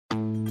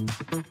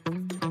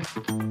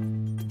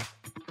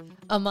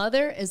A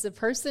mother is a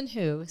person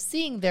who,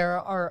 seeing there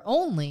are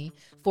only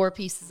 4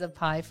 pieces of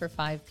pie for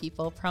 5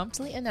 people,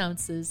 promptly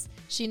announces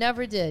she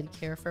never did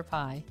care for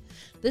pie.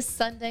 This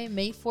Sunday,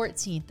 May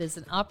 14th, is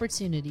an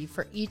opportunity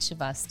for each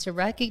of us to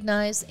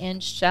recognize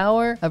and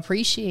shower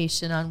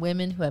appreciation on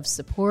women who have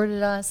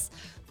supported us,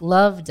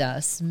 loved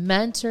us,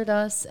 mentored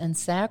us, and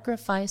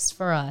sacrificed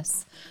for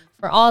us,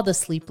 for all the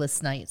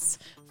sleepless nights,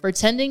 for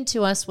tending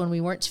to us when we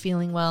weren't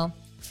feeling well,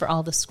 for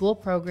all the school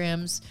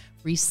programs,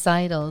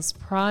 recitals,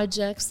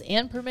 projects,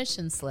 and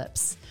permission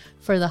slips,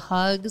 for the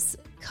hugs,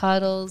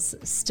 cuddles,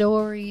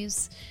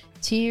 stories,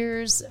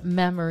 tears,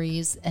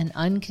 memories, and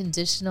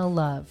unconditional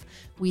love.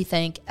 We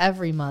thank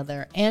every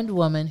mother and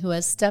woman who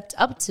has stepped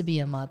up to be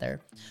a mother.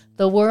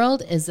 The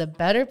world is a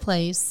better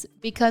place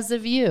because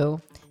of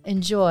you.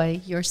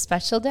 Enjoy your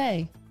special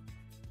day.